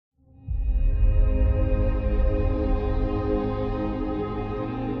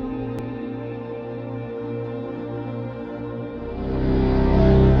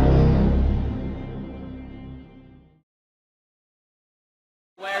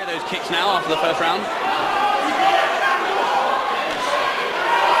those kicks now after the first round.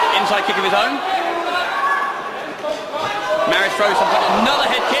 Inside kick of his own. Marius throws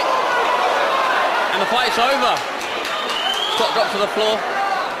another head kick. And the fight's over. Scott drops to the floor.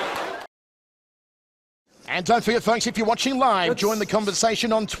 And don't forget, folks, if you're watching live, join the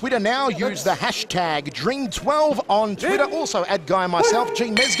conversation on Twitter now. Use the hashtag Dream12 on Twitter. Also, add Guy and myself, G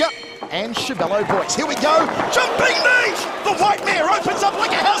Mezger, and Chevello Boys. Here we go. Jumping knees. The white mare opens up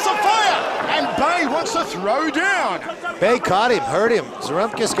like a house of fire. And Bay wants to throw down. Bay caught him, hurt him.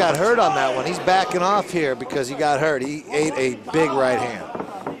 Zaromskis got hurt on that one. He's backing off here because he got hurt. He ate a big right hand.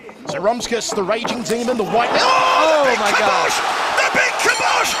 Zaromskis, the raging demon, the white mare. Oh my gosh. The big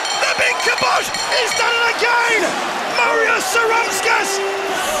kibosh! The big kibosh! He's done it again! Marius Zaromskis!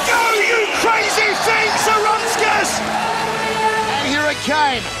 Go, you crazy thing, Zaromskis! And here it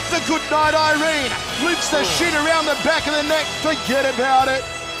came. The good night Irene. Lifts the shit around the back of the neck. Forget about it.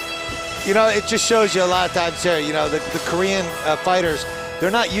 You know, it just shows you a lot of times here, you know, the Korean fighters,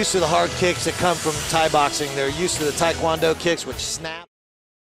 they're not used to the hard kicks that come from Thai boxing. They're used to the Taekwondo kicks, which snap.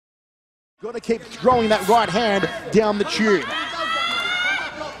 Got to keep throwing that right hand down the tube.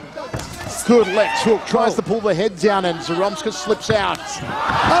 Good left hook, tries to pull the head down, and Zaromskis slips out. Left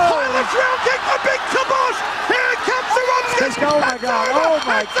round kick, a big kibosh! Here comes Zaromskis! Oh my God, oh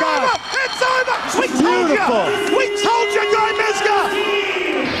my God! It's over! We told you, Guy Mezger!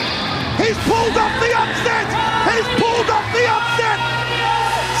 He's pulled off the upset! He's pulled off the upset!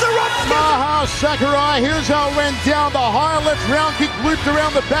 Zaromskis! Maha Sakurai, here's how it went down. The high left round kick looped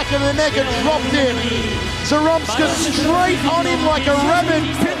around the back of the neck and dropped in. Zaromskis straight on him like a rabid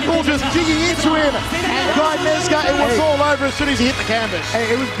pitbull, just digging into him. And Guy Mezger, it was all over as soon as he hit the canvas.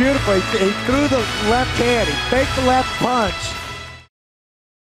 Hey, it was beautiful. He threw the left hand. He faked the left punch.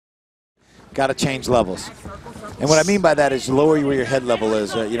 Got to change levels. And what I mean by that is lower where your head level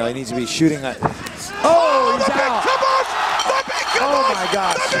is. You know, he needs to be shooting at... Oh, he's out. The big kibosh! Oh, my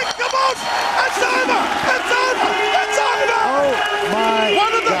gosh. The big kibosh! It's over! It's over! It's over! Oh, my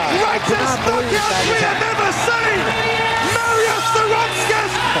One of the greatest knockouts we have ever seen! Marius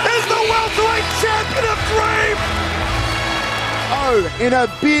Zaromskis is the welterweight champion of Dream! Oh, in a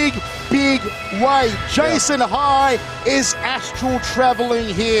big, big way. Jason High is astral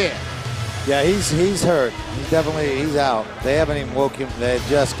traveling here. Yeah, he's hurt. He's out. They haven't even woke him. They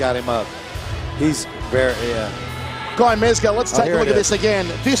just got him up. He's very, Guy Mezger, let's take a look at this again.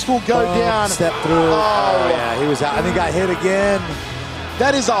 This will go down. Step through. Oh, yeah, he was out. And he got hit again.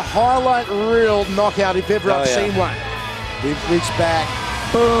 That is a highlight reel knockout if ever I've seen one. He reached back,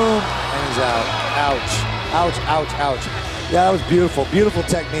 boom, and he's out. Ouch, ouch, ouch, ouch. Yeah, that was beautiful. Beautiful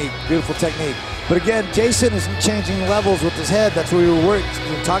technique. Beautiful technique. But again, Jason isn't changing levels with his head. That's what we were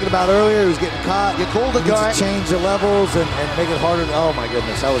talking about earlier. He was getting caught. You called the guy. To change the levels and make it harder. Oh my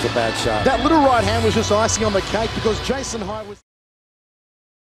goodness, that was a bad shot. That little right hand was just icing on the cake because Jason High was...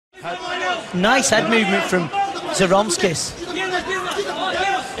 Nice head movement from Zaromskis.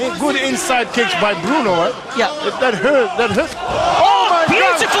 Good inside kicks by Bruno. Yeah. That hurt. Oh my God!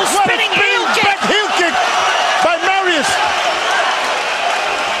 Beautiful spinning heel kick. Heel kick by Marius.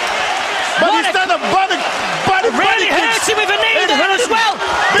 But he's done a body Really hurts him with a knee there as well.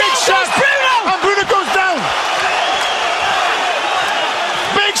 Big shot. Bruno. And Bruno goes down.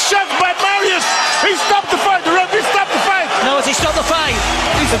 Big shot by Marius. He stopped the fight. The referee stopped the fight. No, has he stopped the fight?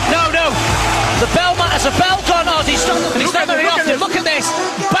 No. The bell matters a belt or not? He's stopped the He's not very often. Look at this.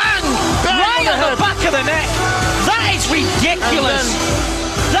 Bang! Right on the back of the neck. That is ridiculous.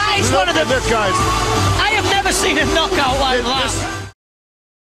 That is one of the... Guys. I have never seen a knockout like that.